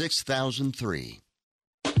 800-485-6003.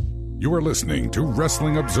 You are listening to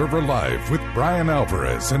Wrestling Observer Live with Bryan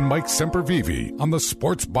Alvarez and Mike Sempervive on the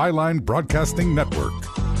Sports Byline Broadcasting Network.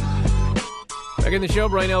 Back in the show,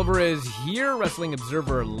 Bryan Alvarez here, Wrestling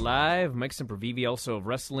Observer Live. Mike Sempervive, also of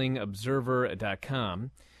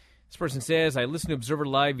WrestlingObserver.com. This person says, I listened to Observer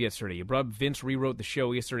Live yesterday. You brought up Vince rewrote the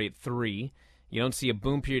show yesterday at 3. You don't see a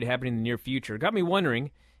boom period happening in the near future. It got me wondering,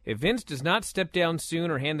 if Vince does not step down soon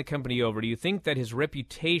or hand the company over, do you think that his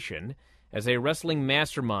reputation as a wrestling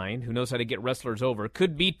mastermind who knows how to get wrestlers over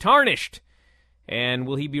could be tarnished? And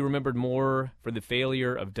will he be remembered more for the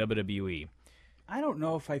failure of WWE? I don't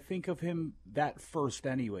know if I think of him that first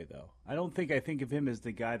anyway, though. I think of him as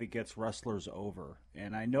the guy that gets wrestlers over.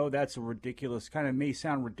 And I know that's a ridiculous, kind of may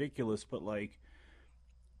sound ridiculous, but like,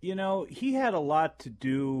 you know, he had a lot to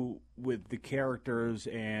do with the characters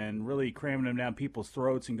and really cramming them down people's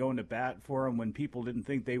throats and going to bat for them when people didn't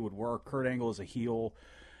think they would work. Kurt Angle as a heel.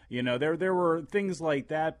 You know, there were things like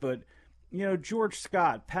that, but, you know, George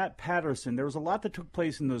Scott, Pat Patterson, there was a lot that took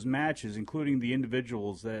place in those matches, including the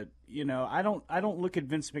individuals that, you know, I don't look at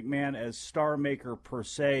Vince McMahon as star maker per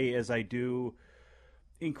se as I do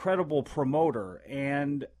incredible promoter.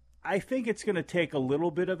 And I think it's going to take a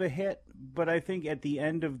little bit of a hit, but I think at the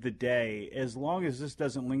end of the day, as long as this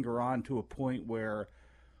doesn't linger on to a point where,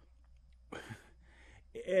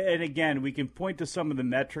 and again, we can point to some of the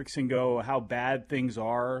metrics and go how bad things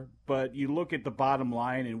are, but you look at the bottom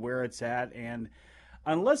line and where it's at, and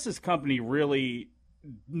unless this company really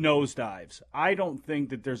nosedives, I don't think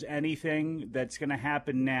that there's anything that's going to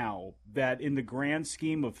happen now that in the grand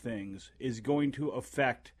scheme of things is going to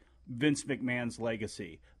affect Vince McMahon's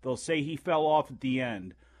legacy. They'll say he fell off at the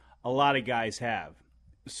end. A lot of guys have.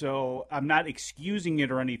 So I'm not excusing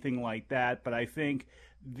it or anything like that, but I think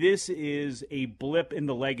this is a blip in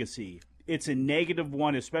the legacy. It's a negative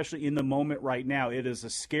one, especially in the moment right now. It is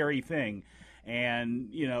a scary thing. And,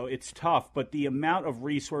 you know, it's tough, but the amount of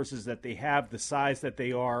resources that they have, the size that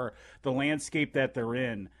they are, the landscape that they're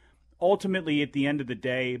in, ultimately, at the end of the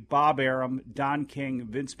day, Bob Arum, Don King,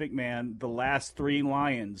 Vince McMahon, the last three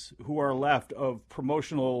lions who are left of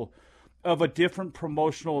a different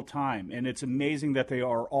promotional time. And it's amazing that they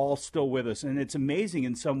are all still with us. And it's amazing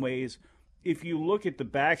in some ways, if you look at the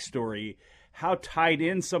backstory, how tied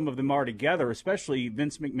in some of them are together, especially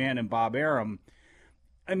Vince McMahon and Bob Arum.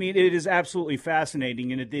 I mean, it is absolutely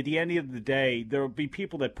fascinating, and at the end of the day, there will be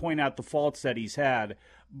people that point out the faults that he's had,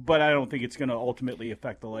 but I don't think it's going to ultimately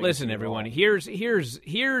affect the legacy. Listen, everyone,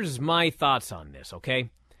 here's my thoughts on this, okay?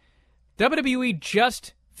 WWE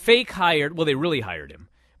just fake hired, well, they really hired him,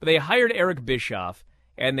 but they hired Eric Bischoff,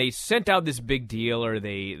 and they sent out this big deal, or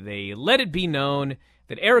they let it be known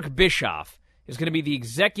that Eric Bischoff is going to be the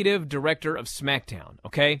executive director of SmackDown,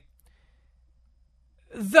 okay?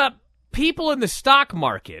 The people in the stock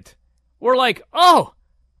market were like, oh,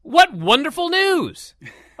 what wonderful news,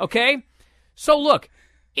 okay? So look,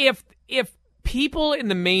 if people in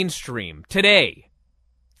the mainstream today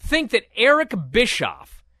think that Eric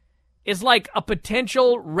Bischoff is like a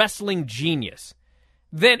potential wrestling genius,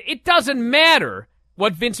 then it doesn't matter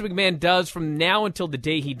what Vince McMahon does from now until the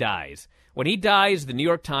day he dies. When he dies, the New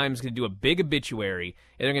York Times is going to do a big obituary,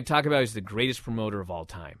 and they're going to talk about he's the greatest promoter of all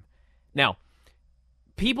time. Now,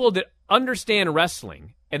 people that understand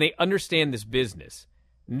wrestling and they understand this business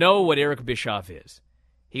know what Eric Bischoff is.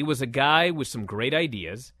 He was a guy with some great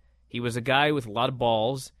ideas. He was a guy with a lot of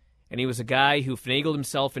balls, and he was a guy who finagled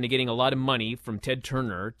himself into getting a lot of money from Ted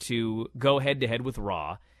Turner to go head-to-head with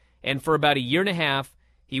Raw. And for about a year and a half,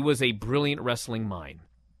 he was a brilliant wrestling mind.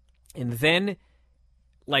 And then,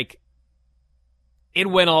 it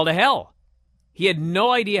went all to hell. He had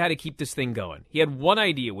no idea how to keep this thing going. He had one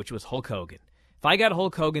idea, which was Hulk Hogan. If I got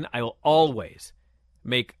Hulk Hogan, I will always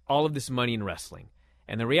make all of this money in wrestling.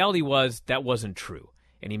 And the reality was that wasn't true.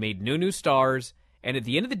 And he made new stars. And at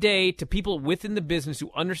the end of the day, to people within the business who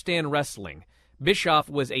understand wrestling, Bischoff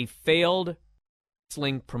was a failed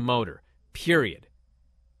wrestling promoter, period.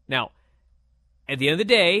 Now, at the end of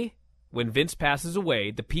the day, when Vince passes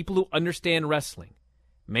away, the people who understand wrestling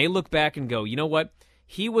may look back and go, you know what?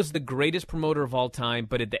 He was the greatest promoter of all time,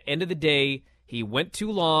 but at the end of the day, he went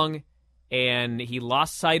too long, and he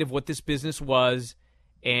lost sight of what this business was,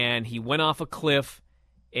 and he went off a cliff,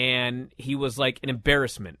 and he was like an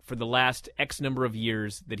embarrassment for the last X number of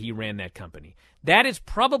years that he ran that company. That is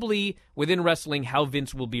probably, within wrestling, how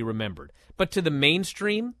Vince will be remembered. But to the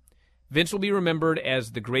mainstream, Vince will be remembered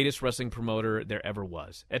as the greatest wrestling promoter there ever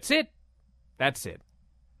was. That's it. That's it.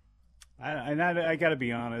 I got to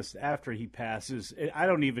be honest, after he passes, I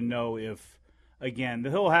don't even know if, again,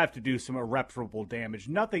 he'll have to do some irreparable damage.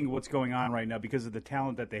 Nothing what's going on right now because of the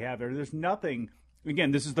talent that they have there. There's nothing,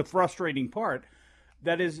 again, this is the frustrating part,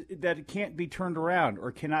 that it can't be turned around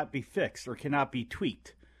or cannot be fixed or cannot be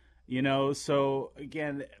tweaked. So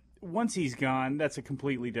again, once he's gone, that's a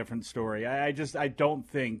completely different story. I don't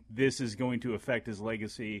think this is going to affect his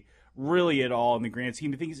legacy really at all in the grand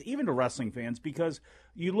scheme of things, even to wrestling fans, because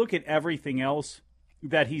you look at everything else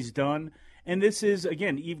that he's done, and this is,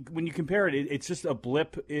 again, when you compare it, it's just a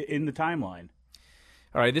blip in the timeline.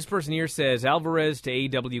 All right, this person here says, Alvarez to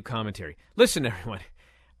AEW commentary. Listen, everyone,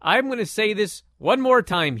 I'm going to say this one more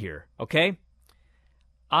time here, okay?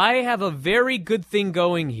 I have a very good thing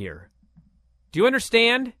going here. Do you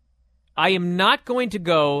understand? I am not going to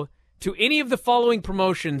go to any of the following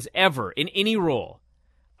promotions ever in any role.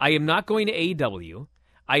 I am not going to AEW.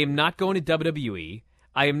 I am not going to WWE.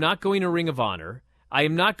 I am not going to Ring of Honor. I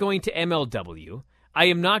am not going to MLW. I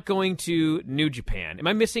am not going to New Japan. Am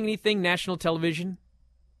I missing anything? National television?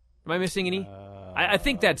 Am I missing any? I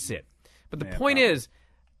think that's it. But the point is,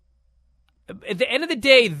 at the end of the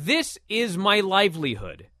day, this is my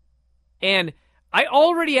livelihood. And I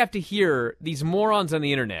already have to hear these morons on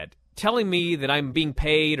the internet telling me that I'm being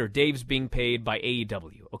paid or Dave's being paid by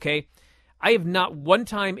AEW, okay? I have not one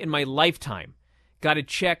time in my lifetime got a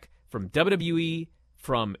check from WWE,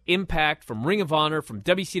 from Impact, from Ring of Honor, from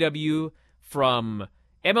WCW, from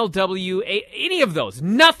MLW, any of those.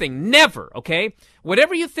 Nothing. Never, okay?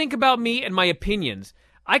 Whatever you think about me and my opinions,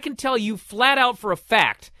 I can tell you flat out for a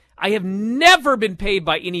fact, I have never been paid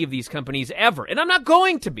by any of these companies ever, and I'm not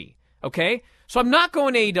going to be, okay? So I'm not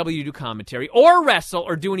going to AEW to do commentary or wrestle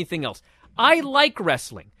or do anything else. I like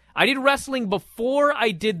wrestling. I did wrestling before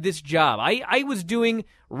I did this job. I was doing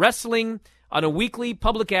wrestling on a weekly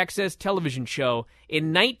public access television show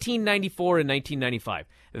in 1994 and 1995.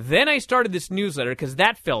 Then I started this newsletter because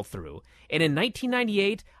that fell through. And in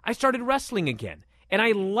 1998, I started wrestling again. And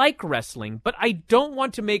I like wrestling, but I don't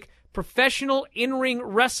want to make professional in-ring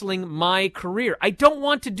wrestling my career. I don't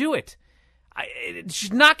want to do it. It's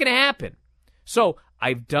just not going to happen. So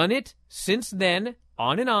I've done it since then,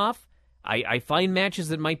 on and off. I find matches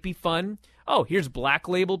that might be fun. Oh, here's Black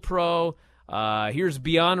Label Pro. Here's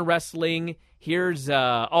Beyond Wrestling. Here's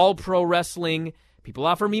All Pro Wrestling. People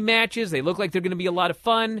offer me matches. They look like they're going to be a lot of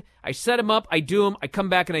fun. I set them up. I do them. I come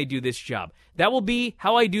back and I do this job. That will be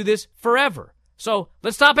how I do this forever. So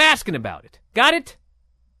let's stop asking about it. Got it?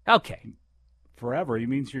 Okay. Forever? He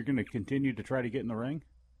means you're going to continue to try to get in the ring?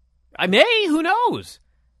 I may. Who knows?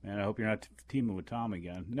 Man, I hope you're not teaming with Tom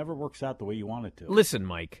again. It never works out the way you want it to. Listen,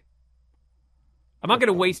 Mike. I'm not going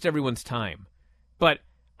to waste everyone's time, but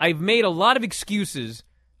I've made a lot of excuses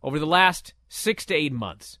over the last 6 to 8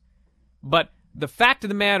 months. But the fact of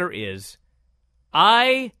the matter is,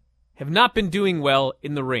 I have not been doing well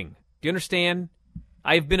in the ring. Do you understand?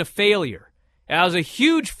 I have been a failure. And I was a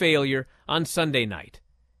huge failure on Sunday night.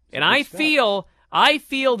 And I feel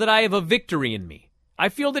that I have a victory in me. I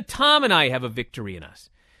feel that Tom and I have a victory in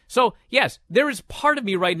us. So, yes, there is part of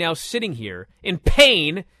me right now sitting here in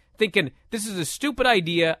pain, thinking, this is a stupid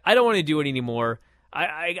idea. I don't want to do it anymore.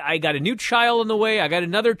 I got a new child on the way. I got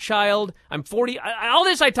another child. I'm 40. All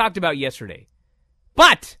this I talked about yesterday.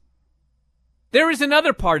 But there is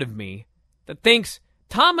another part of me that thinks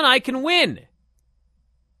Tom and I can win.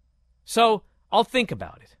 So I'll think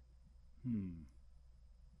about it.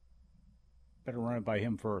 Better run it by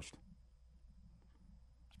him first.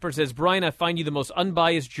 This person says, Bryan, I find you the most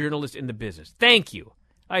unbiased journalist in the business. Thank you.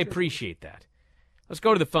 I appreciate that. Let's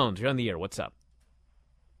go to the phones. You're on the air. What's up?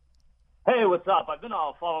 Hey, what's up? I've been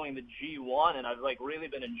following the G1, and I've really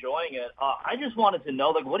been enjoying it. I just wanted to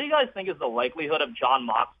know, what do you guys think is the likelihood of Jon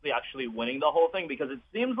Moxley actually winning the whole thing? Because it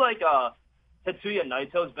seems like Tetsuya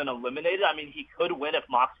Naito's been eliminated. I mean, he could win if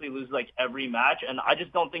Moxley loses every match, and I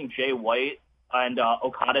just don't think Jay White and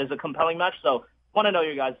Okada is a compelling match. So, want to know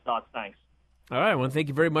your guys' thoughts. Thanks. All right. Well, thank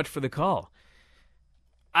you very much for the call.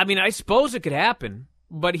 I mean, I suppose it could happen,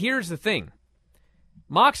 but here's the thing.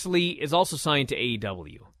 Moxley is also signed to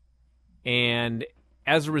AEW. And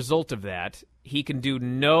as a result of that, he can do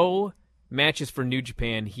no matches for New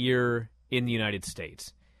Japan here in the United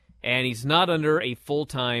States. And he's not under a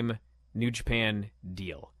full-time New Japan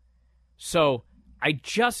deal. So I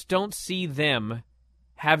just don't see them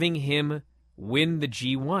having him win the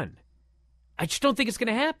G1. I just don't think it's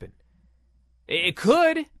going to happen. It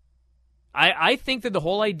could. I think that the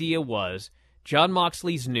whole idea was Jon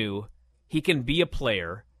Moxley's new. He can be a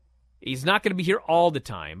player. He's not going to be here all the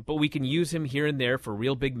time, but we can use him here and there for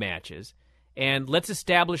real big matches. And let's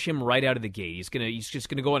establish him right out of the gate. He's just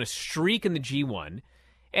going to go on a streak in the G1.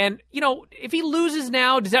 And, if he loses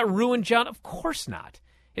now, does that ruin John? Of course not.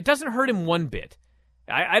 It doesn't hurt him one bit.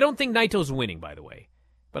 I don't think Naito's winning, by the way.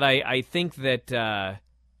 But I think that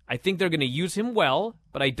I think they're going to use him well,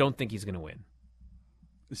 but I don't think he's going to win.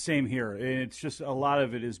 Same here. It's just a lot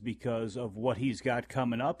of it is because of what he's got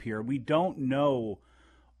coming up here. We don't know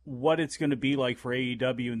what it's going to be like for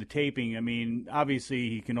AEW in the taping. I mean, obviously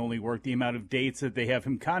he can only work the amount of dates that they have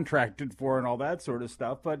him contracted for and all that sort of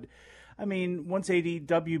stuff. But, I mean, once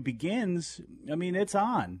AEW begins, I mean, it's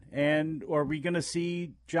on. And are we going to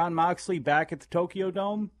see Jon Moxley back at the Tokyo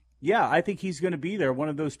Dome? Yeah, I think he's going to be there one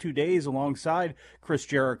of those 2 days alongside Chris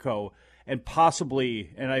Jericho and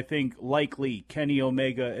possibly, and I think likely, Kenny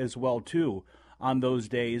Omega as well, too, on those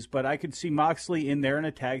days. But I could see Moxley in there in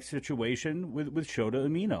a tag situation with Shota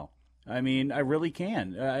Umino. I mean, I really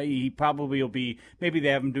can. He probably will be, maybe they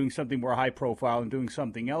have him doing something more high profile and doing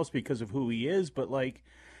something else because of who he is. But, like,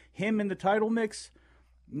 him in the title mix,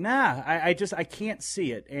 nah, I can't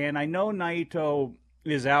see it. And I know Naito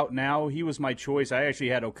is out now. He was my choice. I actually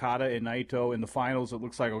had Okada and Naito in the finals. It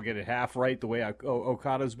looks like I'll get it half right the way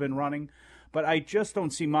Okada's been running. But I just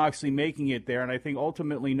don't see Moxley making it there. And I think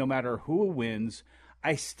ultimately, no matter who wins,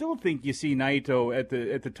 I still think you see Naito at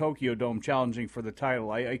the Tokyo Dome challenging for the title.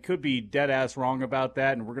 I could be dead-ass wrong about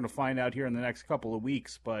that, and we're going to find out here in the next couple of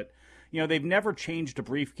weeks. But, they've never changed a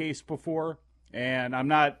briefcase before, and I'm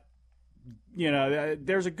not...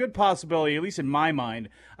 there's a good possibility, at least in my mind,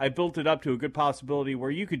 I built it up to a good possibility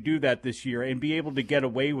where you could do that this year and be able to get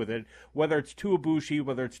away with it, whether it's to Ibushi,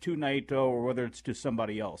 whether it's to Naito, or whether it's to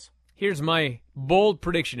somebody else. Here's my bold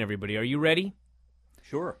prediction, everybody. Are you ready?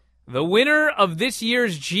 Sure. The winner of this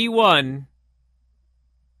year's G1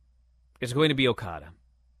 is going to be Okada.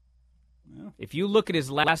 Yeah. If you look at his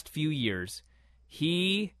last few years,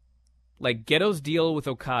 he, like Geto's deal with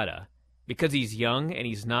Okada, because he's young and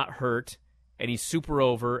he's not hurt and he's super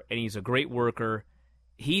over and he's a great worker,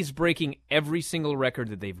 he's breaking every single record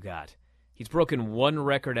that they've got. He's broken one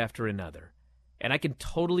record after another. And I can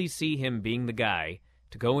totally see him being the guy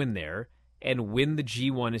to go in there and win the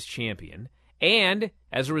G1 as champion and,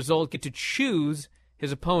 as a result, get to choose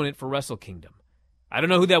his opponent for Wrestle Kingdom. I don't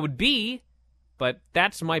know who that would be, but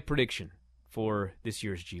that's my prediction for this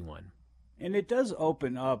year's G1. And it does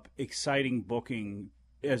open up exciting booking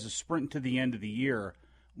as a sprint to the end of the year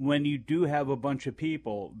when you do have a bunch of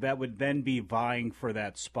people that would then be vying for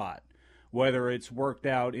that spot. Whether it's worked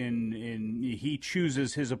out in he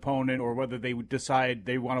chooses his opponent or whether they would decide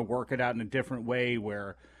they want to work it out in a different way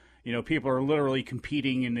where, people are literally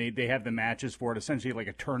competing and they have the matches for it, essentially like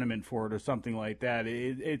a tournament for it or something like that.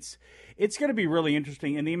 It's going to be really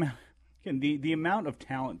interesting. And the amount of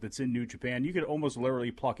talent that's in New Japan, you could almost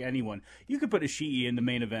literally pluck anyone. You could put Ishii in the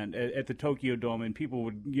main event at the Tokyo Dome, and people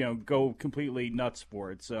would go completely nuts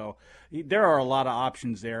for it. So there are a lot of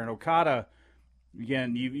options there. And Okada,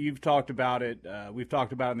 again, you've talked about it. We've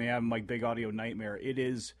talked about it in the Adam Mike Big Audio Nightmare. It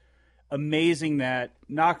is amazing that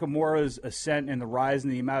Nakamura's ascent and the rise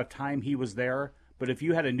and the amount of time he was there. But if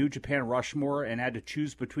you had a New Japan Rushmore and had to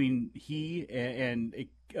choose between he and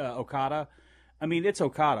Okada, I mean, it's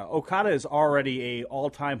Okada. Okada is already an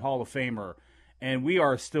all-time Hall of Famer, and we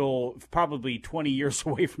are still probably 20 years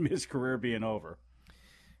away from his career being over.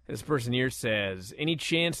 This person here says, any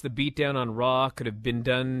chance the beatdown on Raw could have been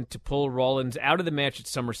done to pull Rollins out of the match at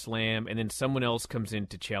SummerSlam and then someone else comes in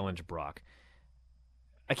to challenge Brock?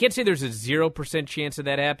 I can't say there's a 0% chance of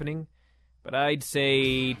that happening, but I'd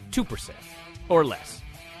say 2% or less.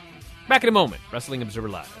 Back in a moment. Wrestling Observer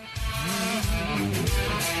Live.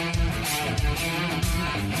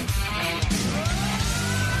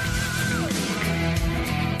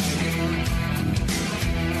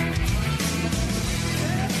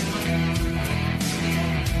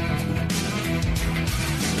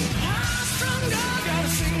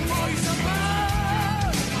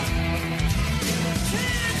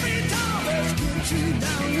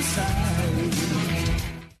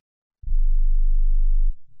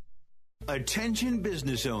 Attention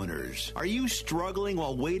business owners. Are you struggling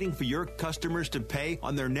while waiting for your customers to pay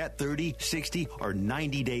on their net 30, 60, or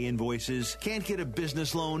 90-day invoices? Can't get a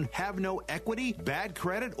business loan? Have no equity? Bad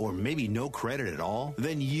credit? Or maybe no credit at all?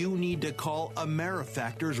 Then you need to call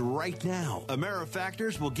AmeriFactors right now.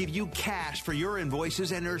 AmeriFactors will give you cash for your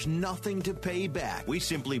invoices and there's nothing to pay back. We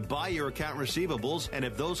simply buy your account receivables, and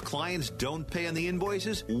if those clients don't pay on the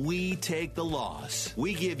invoices, we take the loss.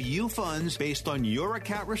 We give you funds based on your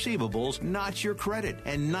account receivables not your credit.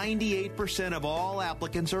 And 98% of all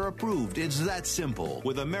applicants are approved. It's that simple.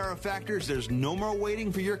 With AmeriFactors, there's no more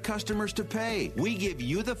waiting for your customers to pay. We give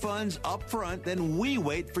you the funds up front, then we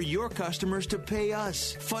wait for your customers to pay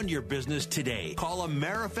us. Fund your business today. Call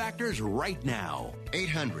AmeriFactors right now.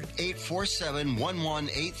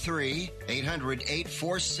 800-847-1183.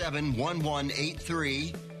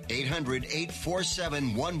 800-847-1183.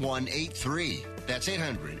 800-847-1183. That's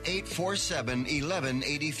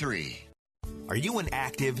 800-847-1183. Are you an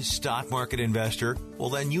active stock market investor? Well,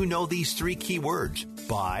 then you know these three key words: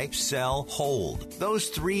 buy, sell, hold. Those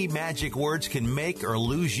three magic words can make or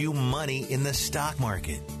lose you money in the stock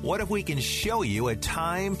market. What if we can show you a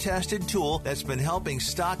time-tested tool that's been helping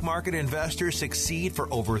stock market investors succeed for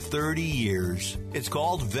over 30 years? It's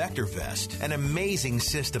called VectorVest, an amazing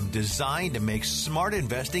system designed to make smart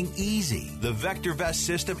investing easy. The VectorVest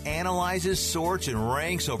system analyzes, sorts, and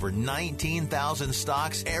ranks over 19,000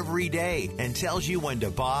 stocks every day and tells you when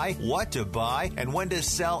to buy, what to buy, and when to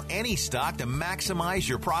sell any stock to maximize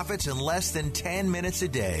your profits in less than 10 minutes a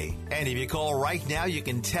day. And if you call right now, you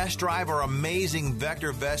can test drive our amazing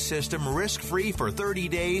VectorVest system risk-free for 30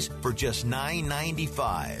 days for just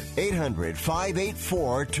 $9.95.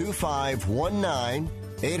 800-584-2519.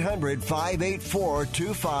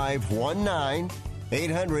 800-584-2519.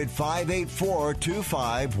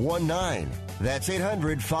 800-584-2519. That's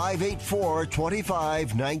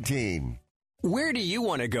 800-584-2519. Where do you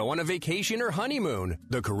want to go on a vacation or honeymoon?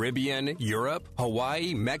 The Caribbean, Europe,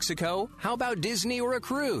 Hawaii, Mexico? How about Disney or a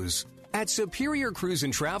cruise? At Superior Cruise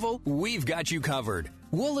and Travel, we've got you covered.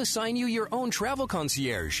 We'll assign you your own travel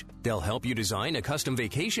concierge. They'll help you design a custom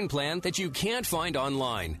vacation plan that you can't find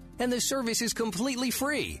online. And the service is completely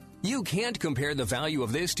free. You can't compare the value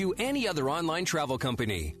of this to any other online travel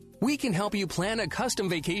company. We can help you plan a custom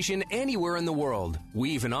vacation anywhere in the world.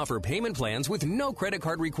 We even offer payment plans with no credit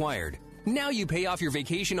card required. Now you pay off your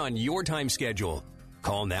vacation on your time schedule.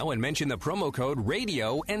 Call now and mention the promo code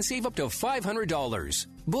RADIO and save up to $500.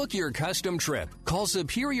 Book your custom trip. Call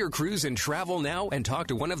Superior Cruise and Travel now and talk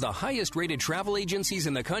to one of the highest rated travel agencies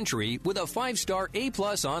in the country with a 5-star A+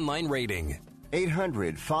 online rating.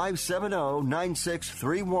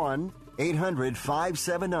 800-570-9631.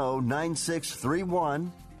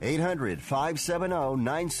 800-570-9631.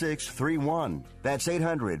 800-570-9631. That's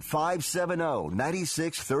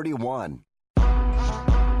 800-570-9631.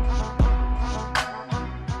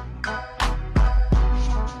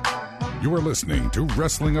 You are listening to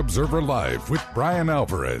Wrestling Observer Live with Bryan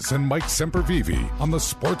Alvarez and Mike Sempervive on the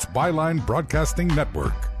Sports Byline Broadcasting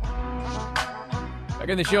Network. Back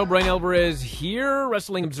in the show, Bryan Alvarez here,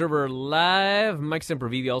 Wrestling Observer Live. Mike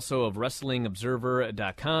Sempervive, also of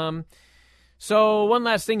WrestlingObserver.com. So one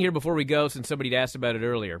last thing here before we go, since somebody had asked about it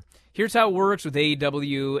earlier. Here's how it works with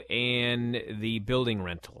AEW and the building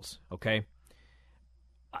rentals, okay?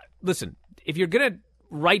 Listen, if you're going to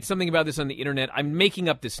write something about this on the internet, I'm making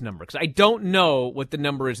up this number because I don't know what the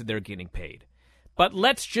number is that they're getting paid. But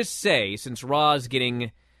let's just say, since Raw is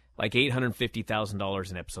getting like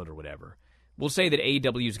 $850,000 an episode or whatever, we'll say that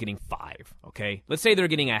AEW is getting $5 million, okay? Let's say they're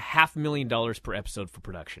getting $500,000 per episode for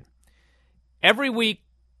production. Every week,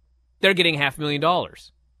 they're getting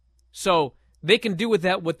 $500,000. So they can do with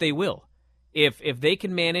that what they will. If they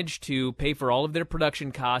can manage to pay for all of their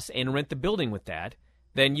production costs and rent the building with that,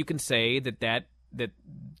 then you can say that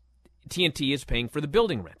TNT is paying for the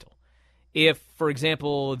building rental. If, for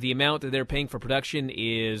example, the amount that they're paying for production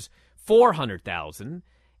is $400,000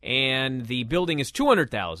 and the building is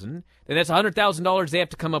 $200,000, then that's $100,000 they have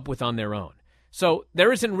to come up with on their own. So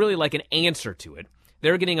there isn't really like an answer to it.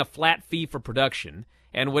 They're getting a flat fee for production,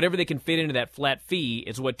 and whatever they can fit into that flat fee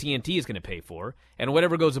is what TNT is going to pay for, and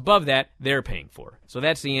whatever goes above that, they're paying for. So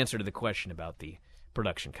that's the answer to the question about the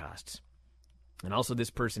production costs. And also this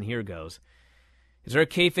person here goes, is there a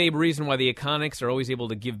kayfabe reason why the Iconics are always able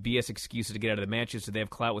to give BS excuses to get out of the matches so they have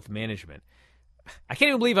clout with management? I can't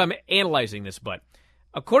even believe I'm analyzing this, but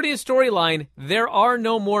according to storyline, there are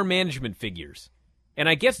no more management figures. And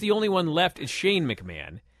I guess the only one left is Shane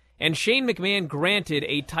McMahon. And Shane McMahon granted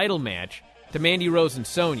a title match to Mandy Rose and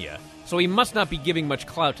Sonya, so he must not be giving much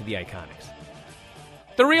clout to the Iconics.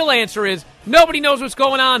 The real answer is nobody knows what's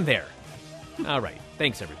going on there. All right.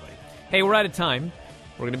 Thanks, everybody. Hey, we're out of time.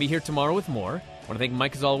 We're going to be here tomorrow with more. I want to thank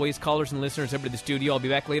Mike, as always, callers and listeners over to the studio. I'll be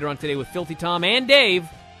back later on today with Filthy Tom and Dave.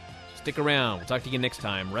 Stick around. We'll talk to you next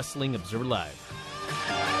time. Wrestling Observer Live.